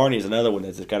 which Narnia is another one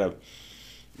that's kind of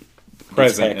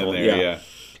present in there,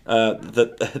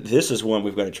 this is one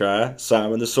we've got to try,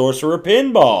 Simon the Sorcerer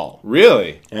Pinball.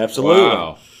 Really? Absolutely.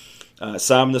 Wow.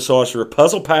 Simon the Sorcerer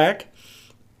Puzzle Pack.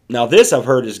 Now this I've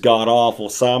heard is god-awful,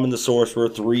 Simon the Sorcerer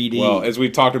 3D. Well, as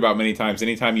we've talked about many times,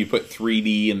 anytime you put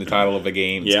 3D in the title of a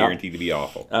game, it's guaranteed to be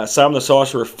awful. Simon the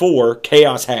Sorcerer 4,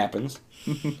 Chaos Happens.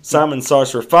 Simon the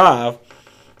Sorcerer 5,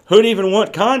 Who'd Even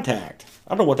Want Contact?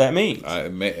 I don't know what that means.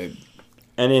 And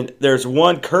then there's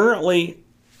one currently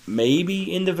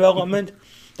maybe in development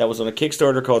that was on a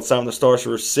Kickstarter called Simon the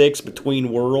Sorcerer 6,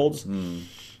 Between Worlds.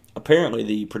 Apparently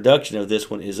the production of this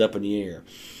one is up in the air.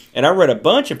 And I read a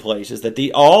bunch of places that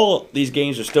all these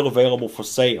games are still available for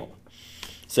sale.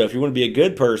 So if you want to be a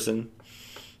good person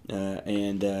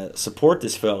and support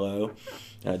these fellows,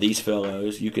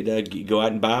 you could go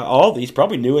out and buy all these,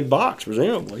 probably new in box,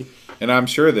 presumably. And I'm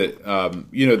sure that,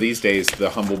 these days,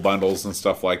 the Humble Bundles and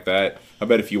stuff like that, I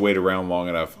bet if you wait around long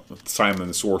enough, Simon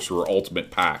the Sorcerer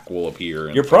Ultimate Pack will appear.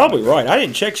 You're probably right. I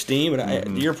didn't check Steam, but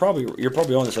you're probably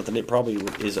on to something. It probably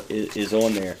is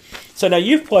on there. So now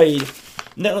you've played...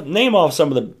 Name off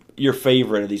some of your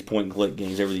favorite of these point-and-click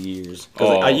games over the years.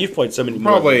 Because you've played so many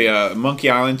more. Probably Monkey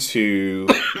Island 2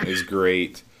 is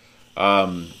great.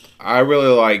 I really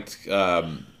liked,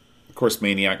 of course,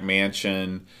 Maniac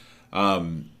Mansion,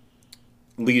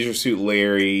 Leisure Suit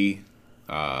Larry,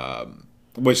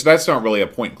 which that's not really a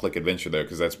point-and-click adventure, though,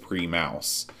 because that's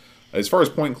pre-mouse. As far as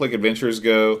point-and-click adventures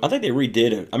go... I think they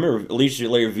redid it. I remember Leisure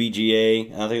Suit Larry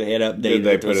VGA. I think they had updated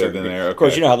They it. put it in there. Okay. Of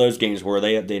course, you know how those games were.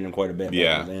 They updated them quite a bit.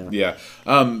 Yeah.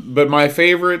 But my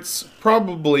favorites,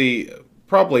 probably the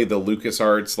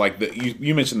LucasArts. Like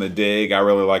you mentioned the Dig. I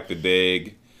really like the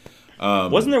Dig.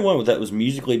 Wasn't there one that was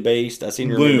musically based? I seem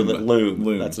to remember that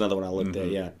Loom. That's another one I looked at.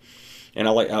 Yeah, and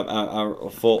I like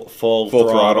Full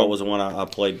Throttle was the one I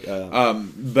played.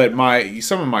 But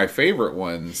some of my favorite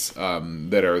ones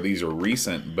these are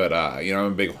recent. But I'm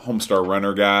a big Homestar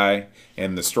Runner guy,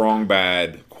 and the Strong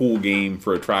Bad Cool Game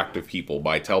for Attractive People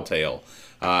by Telltale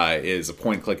is a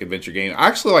point-and-click adventure game. I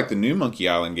actually like the new Monkey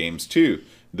Island games too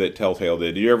that Telltale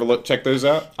did. Did you ever check those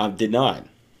out? I did not.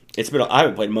 I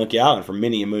haven't played Monkey Island for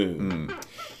many a moon.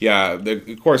 Yeah,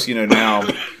 of course, now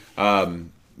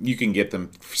you can get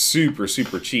them super,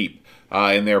 super cheap.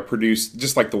 And they're produced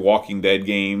just like the Walking Dead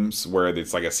games, where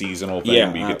it's like a seasonal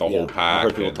thing, but you get the whole pack. I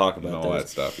heard people talk about all that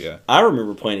stuff. Yeah, I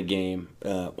remember playing a game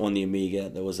on the Amiga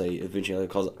that was a adventure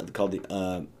called the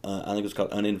I think it was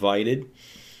called Uninvited.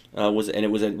 And it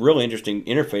was a really interesting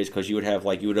interface because you would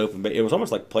open. It was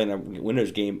almost like playing a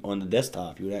Windows game on the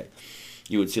desktop.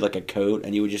 You would see like a coat,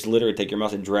 and you would just literally take your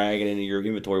mouse and drag it into your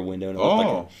inventory window. And it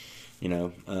looked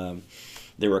like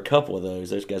there were a couple of those.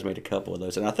 Those guys made a couple of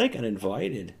those, and I think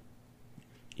Uninvited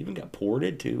even got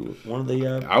ported to one of the.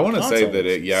 I want to say that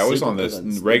it was on this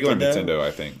regular Nintendo.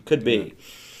 I think could be.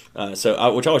 Which I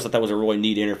always thought that was a really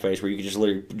neat interface where you could just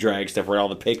literally drag stuff right on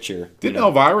the picture. Didn't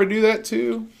Elvira do that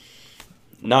too?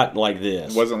 Not like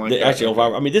this. It wasn't like that. Actually,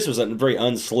 Elvira. I mean, this was a very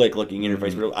unslick looking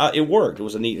interface, but it worked. It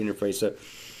was a neat interface. So.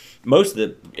 Most of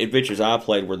the adventures I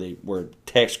played were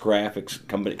text graphics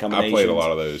combinations. I played a lot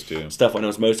of those too. Stuff I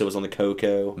know most of it was on the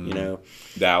Coco.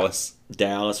 Dallas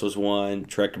was one.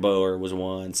 Trek Boer was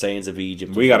one. Sands of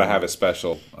Egypt. We got to have a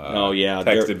special.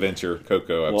 Text adventure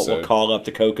Coco episode. We'll call up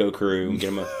the Coco crew and get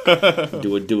them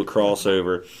do a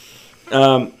crossover.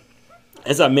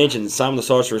 As I mentioned, Simon the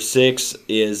Sorcerer 6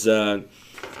 is on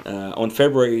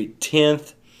February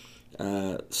 10th.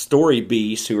 Story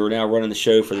Beast, who are now running the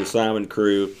show for the Simon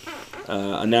crew,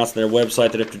 announced on their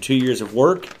website that after 2 years of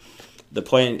work, the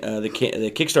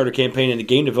Kickstarter campaign and the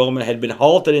game development had been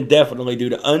halted indefinitely due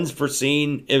to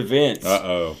unforeseen events.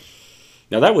 Uh-oh.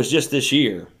 Now, that was just this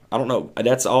year. I don't know.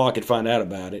 That's all I could find out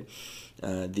about it.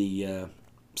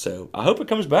 So I hope it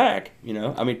comes back.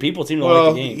 I mean, people seem to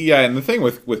like the game. Yeah, and the thing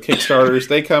with Kickstarters,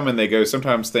 they come and they go.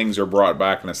 Sometimes things are brought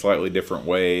back in a slightly different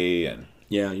way. And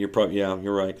yeah, you're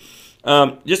right.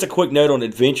 Just a quick note on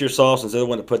Adventure Soft, since they're the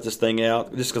one that put this thing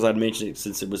out, just because I'd mentioned it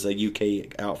since it was a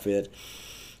UK outfit.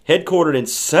 Headquartered in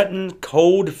Sutton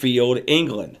Coldfield,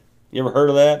 England. You ever heard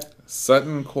of that?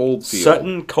 Sutton Coldfield.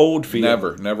 Sutton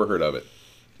Coldfield. Never heard of it.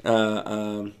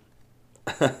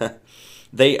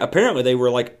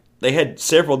 They had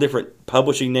several different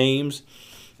publishing names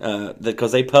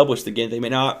because they published the game.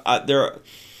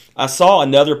 I saw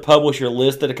another publisher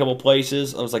listed a couple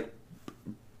places. I was like,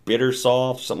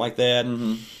 Bittersoft, something like that.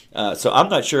 Mm-hmm. So I'm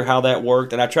not sure how that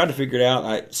worked, and I tried to figure it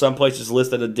out. Some places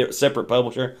listed a separate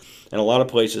publisher, and a lot of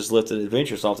places listed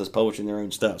AdventureSoft as publishing their own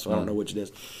stuff. So I don't know which it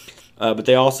is. But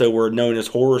they also were known as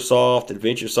HorrorSoft,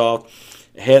 AdventureSoft,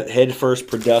 Headfirst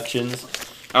Productions.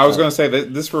 I was going to say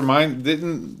that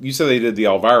didn't you say they did the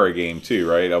Elvira game too,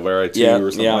 right? Elvira 2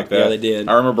 or something like that. Yeah, they did.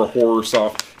 I remember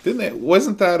HorrorSoft.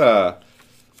 Wasn't that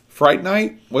Fright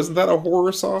Night? Wasn't that a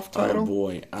HorrorSoft title? Oh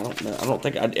boy, I don't know. I don't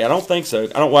think so. I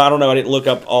don't know. I didn't look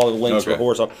up all the links for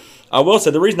HorrorSoft. I will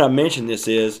say the reason I mentioned this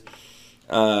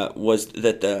was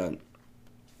that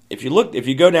if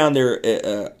you go down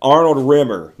there, Arnold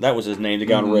Rimmer, that was his name, the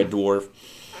guy on Red Dwarf.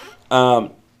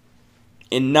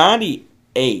 In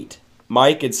 '98,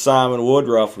 Mike and Simon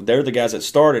Woodruff, they're the guys that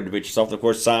started AdventureSoft. Of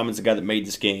course, Simon's the guy that made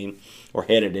this game or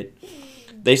headed it.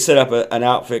 They set up an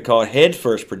outfit called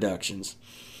Headfirst Productions.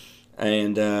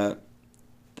 And the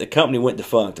company went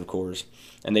defunct, of course,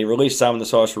 and they released Simon the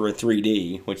Sorcerer in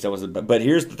 3D, but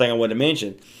here's the thing I wanted to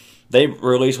mention: they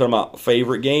released one of my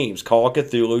favorite games, Call of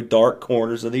Cthulhu: Dark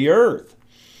Corners of the Earth,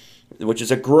 which is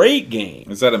a great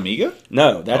game. Is that Amiga?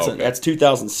 No, that's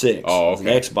 2006. Oh, okay. It was an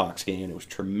Xbox game. It was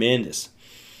tremendous.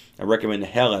 I recommend the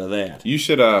hell out of that. You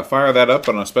should fire that up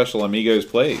on a special Amigos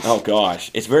Plays. Oh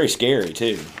gosh, it's very scary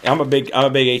too. I'm a big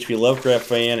H.P. Lovecraft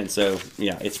fan, and so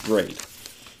yeah, it's great.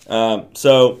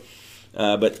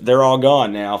 But they're all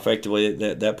gone now. Effectively,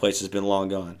 that place has been long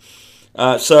gone.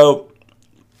 So,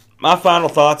 my final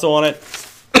thoughts on it.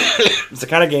 It's the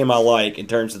kind of game I like in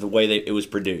terms of the way it was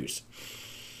produced.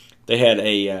 They had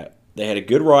a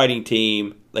good writing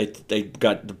team. They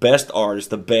got the best artists,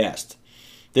 the best.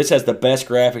 This has the best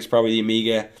graphics probably the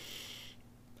Amiga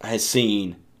has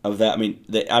seen of that.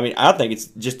 I think it's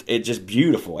just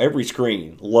beautiful. Every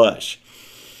screen, lush.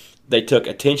 They took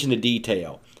attention to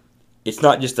detail. It's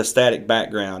not just a static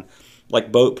background,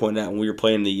 like Boat pointed out when we were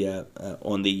playing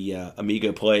on the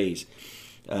Amiga Plays.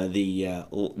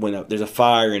 When there's a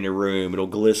fire in the room, it'll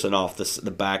glisten off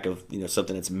the back of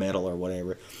something that's metal or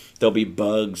whatever. There'll be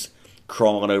bugs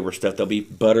crawling over stuff. There'll be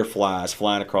butterflies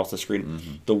flying across the screen.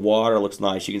 Mm-hmm. The water looks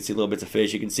nice. You can see little bits of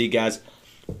fish. You can see guys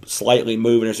slightly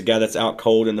moving. There's a guy that's out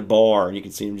cold in the bar, and you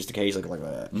can see him just occasionally like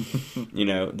that.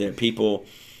 That people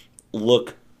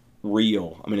look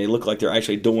real. They look like they're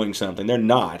actually doing something. They're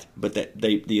not, but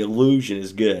the illusion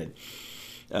is good.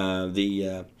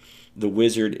 The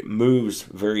wizard moves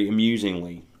very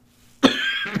amusingly.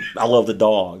 I love the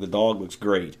dog. The dog looks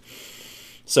great.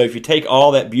 So if you take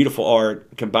all that beautiful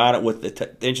art, combine it with the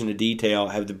attention to detail,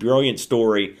 have the brilliant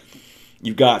story,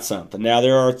 you've got something. Now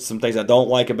there are some things I don't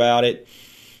like about it.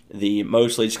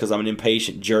 Mostly just because I'm an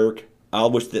impatient jerk. I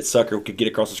wish that sucker could get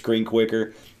across the screen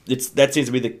quicker. That seems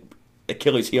to be the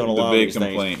Achilles heel on a lot of these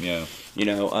complaint, things.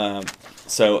 Yeah.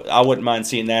 So I wouldn't mind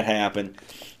seeing that happen.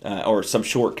 Or some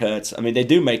shortcuts. They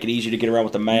do make it easier to get around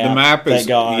with the map. The map thank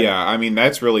God. Yeah,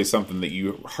 that's really something that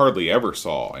you hardly ever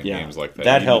saw in games like that.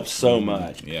 That helps so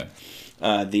much. Yeah.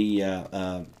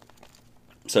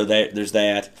 So there's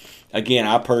that. Again,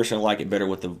 I personally like it better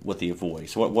with the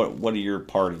voice. What are your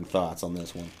parting thoughts on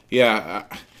this one? Yeah,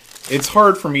 it's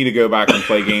hard for me to go back and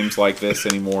play games like this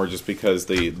anymore, just because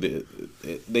they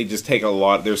just take a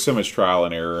lot. There's so much trial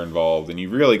and error involved, and you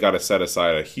really got to set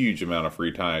aside a huge amount of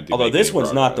free time. Although this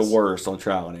one's not the worst on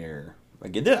trial and error.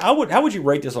 How would you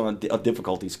rate this on a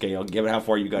difficulty scale, given how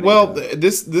far you got? Well,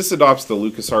 this adopts the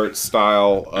LucasArts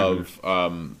style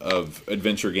of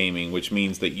adventure gaming, which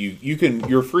means that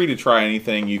you're free to try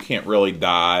anything. You can't really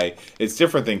die. It's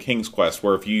different than King's Quest,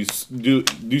 where if you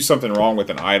do something wrong with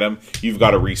an item, you've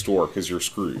got to restore because you're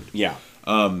screwed. Yeah.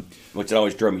 Which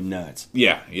always drove me nuts.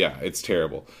 Yeah, it's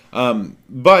terrible.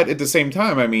 But at the same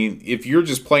time, if you're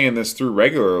just playing this through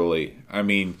regularly,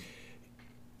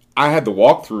 I had the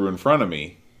walkthrough in front of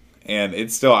me, and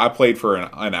I played for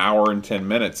an hour and 10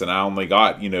 minutes, and I only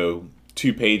got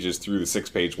 2 pages through the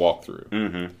 6-page walkthrough.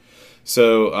 Mm-hmm.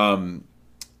 So,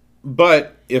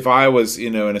 but if I was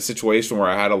in a situation where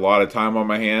I had a lot of time on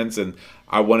my hands and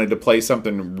I wanted to play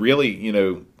something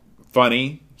really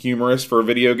funny, humorous for a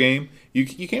video game, you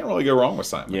can't really go wrong with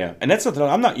Simon. Yeah, and that's something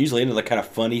I'm not usually into, the kind of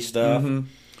funny stuff. Mm-hmm.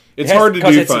 It's hard to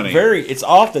do funny. It's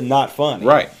often not funny.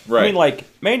 Right. Like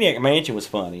Maniac Mansion was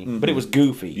funny, but it was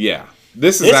goofy. Yeah.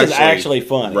 This is actually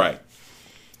funny. Right.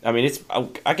 I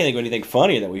can't think of anything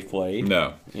funnier that we've played.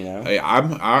 No.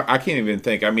 I can't even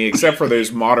think. Except for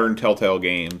those modern Telltale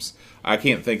games, I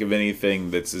can't think of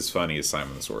anything that's as funny as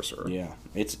Simon the Sorcerer. Yeah.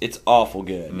 It's awful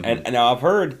good. Mm-hmm. And now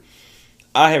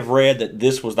I have read that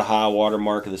this was the high water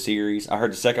mark of the series. I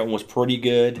heard the second one was pretty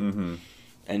good. Mm-hmm.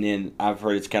 And then I've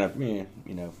heard it's kind of,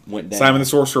 went down. Simon the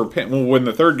Sorcerer. When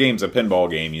the third game's a pinball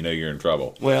game, you're in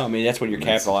trouble. Well, that's when you're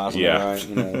capitalizing,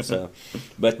 right? So,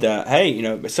 but hey,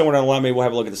 somewhere down the line, maybe we'll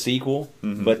have a look at the sequel.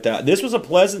 Mm-hmm. But this was a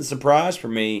pleasant surprise for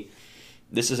me.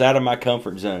 This is out of my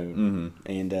comfort zone,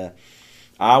 and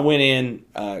I went in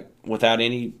without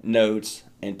any notes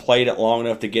and played it long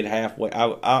enough to get halfway.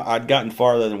 I'd gotten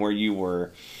farther than where you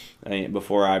were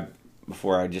before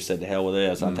I just said to hell with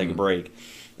this. I'll take a break.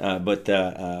 But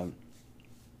I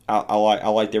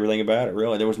liked everything about it,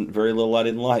 really. There was very little I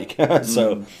didn't like.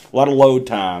 So, a lot of load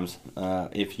times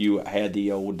if you had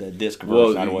the old disc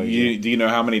version. Well, do you know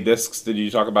how many discs? Did you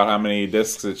talk about how many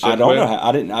discs it shipped I don't with? know.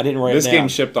 I didn't write this it down. game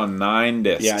shipped on 9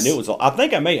 discs. Yeah, I knew it was. I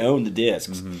think I may own the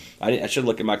discs. I should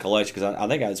look at my collection because I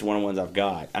think it's one of the ones I've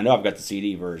got. I know I've got the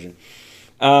CD version.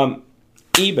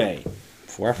 eBay,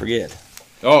 before I forget.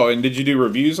 Oh, and did you do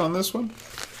reviews on this one?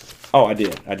 Oh, I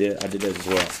did. I did those as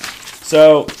well.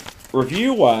 So,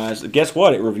 review-wise, guess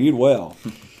what? It reviewed well.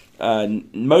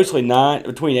 Mostly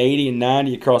between 80 and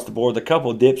 90 across the board. A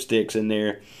couple of dipsticks in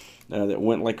there that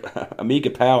went like Amiga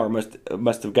Power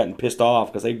must have gotten pissed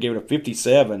off because they gave it a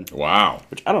 57. Wow.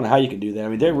 Which I don't know how you can do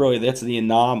that. That's the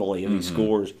anomaly of these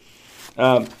scores.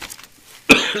 One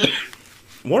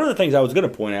of the things I was going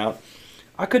to point out,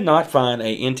 I could not find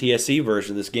a NTSC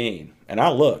version of this game, and I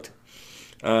looked.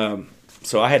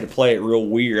 So I had to play it real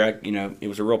weird. It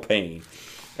was a real pain.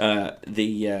 So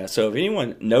if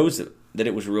anyone knows that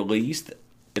it was released,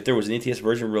 if there was an NTS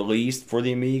version released for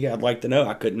the Amiga, I'd like to know.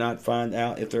 I could not find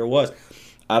out if there was.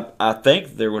 I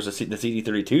think there was the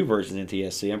CD32 version of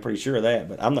NTSC. I'm pretty sure of that,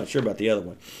 but I'm not sure about the other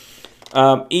one.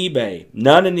 eBay.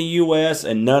 None in the U.S.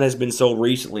 and none has been sold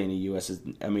recently in the U.S.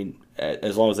 I mean,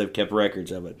 as long as they've kept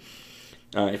records of it.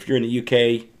 If you're in the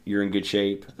U.K., you're in good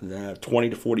shape. $20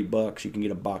 to $40, you can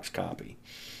get a box copy.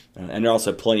 And there are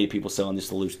also plenty of people selling just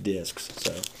the loose discs,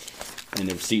 so, and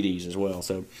there are CDs as well.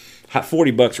 So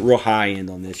 $40, real high end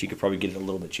on this. You could probably get it a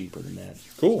little bit cheaper than that.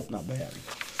 Cool. Not bad.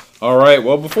 All right.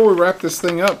 Well, before we wrap this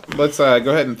thing up, let's go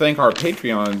ahead and thank our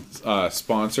Patreon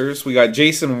sponsors. We got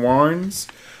Jason Warnes,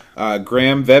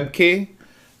 Graham Vebke,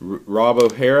 Rob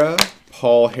O'Hara,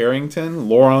 Paul Harrington,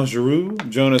 Laurent Giroux,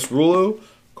 Jonas Rulo,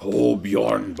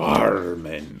 Kolbjorn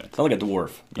Barman. Sound like a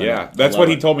dwarf. Yeah, that's what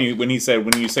he told me when he said,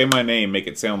 when you say my name, make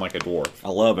it sound like a dwarf. I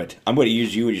love it. I'm going to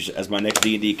use you as my next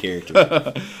D&D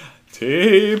character.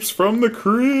 Tapes from the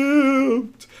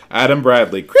Crypt. Adam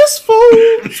Bradley, Chris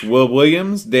Foltz, Will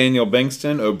Williams, Daniel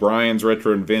Bankston, O'Brien's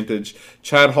Retro and Vintage,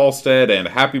 Chad Halstead, and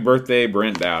happy birthday,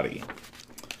 Brent Dowdy.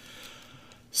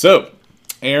 So,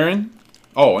 Aaron,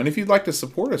 and if you'd like to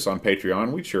support us on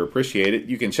Patreon, we'd sure appreciate it.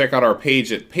 You can check out our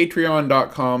page at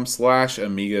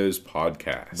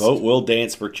patreon.com/AmigosPodcast. Vote will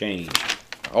dance for change.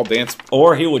 I'll dance.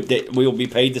 Or we will be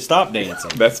paid to stop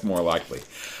dancing. That's more likely.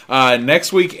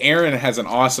 Next week, Aaron has an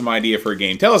awesome idea for a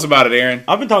game. Tell us about it, Aaron.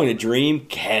 I've been talking to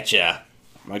Dreamcatcher,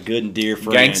 my good and dear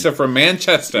friend. Gangsta from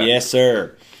Manchester. Yes,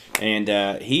 sir.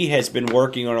 And he has been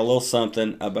working on a little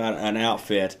something about an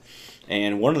outfit.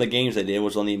 And one of the games they did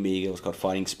was on the Amiga. It was called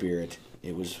Fighting Spirit.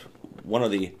 It was one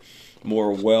of the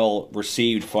more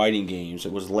well-received fighting games.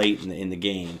 It was late in the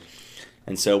game.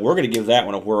 And so we're going to give that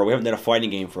one a whirl. We haven't done a fighting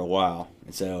game for a while.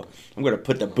 And so I'm going to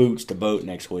put the boots to boat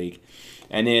next week.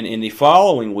 And then in the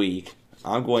following week,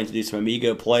 I'm going to do some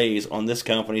Amigo plays on this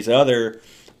company's other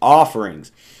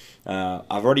offerings.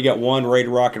 I've already got one, Raid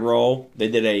Rock and Roll. They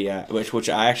did a, which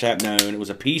I actually have known. It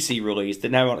was a PC release.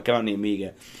 Didn't have it come out on the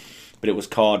Amiga. But it was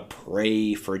called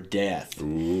Pray for Death.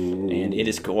 Ooh. And it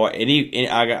is, like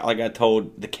I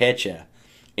told the Ketcha,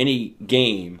 any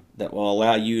game that will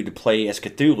allow you to play as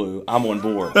Cthulhu, I'm on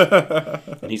board.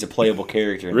 And he's a playable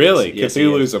character. Really? Yes,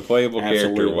 Cthulhu's a playable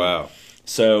character? Wow.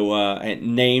 So,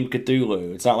 and named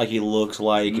Cthulhu. It's not like he looks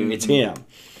like, it's him.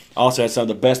 Also has some of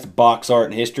the best box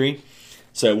art in history.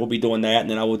 So we'll be doing that. And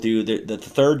then I will do the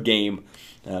third game,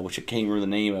 which I can't remember the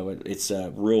name of it. It's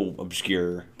real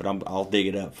obscure, but I'll dig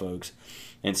it up, folks.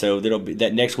 And so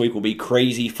that next week will be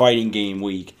Crazy Fighting Game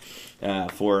Week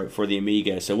for the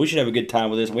Amiga. So we should have a good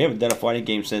time with this. We haven't done a fighting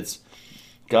game since,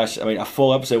 gosh, I mean, a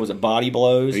full episode was at Body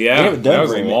Blows. Yeah, we haven't done that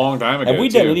was a long time ago. Have we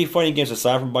done any fighting games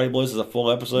aside from Body Blows as a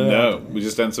full episode? No, we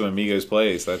just done some Amigos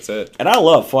plays. That's it. And I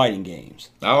love fighting games.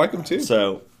 I like them too.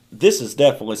 So this is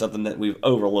definitely something that we've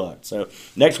overlooked. So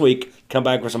next week, come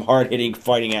back with some hard-hitting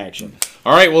fighting action.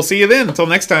 All right, we'll see you then. Until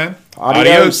next time.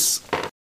 Adios.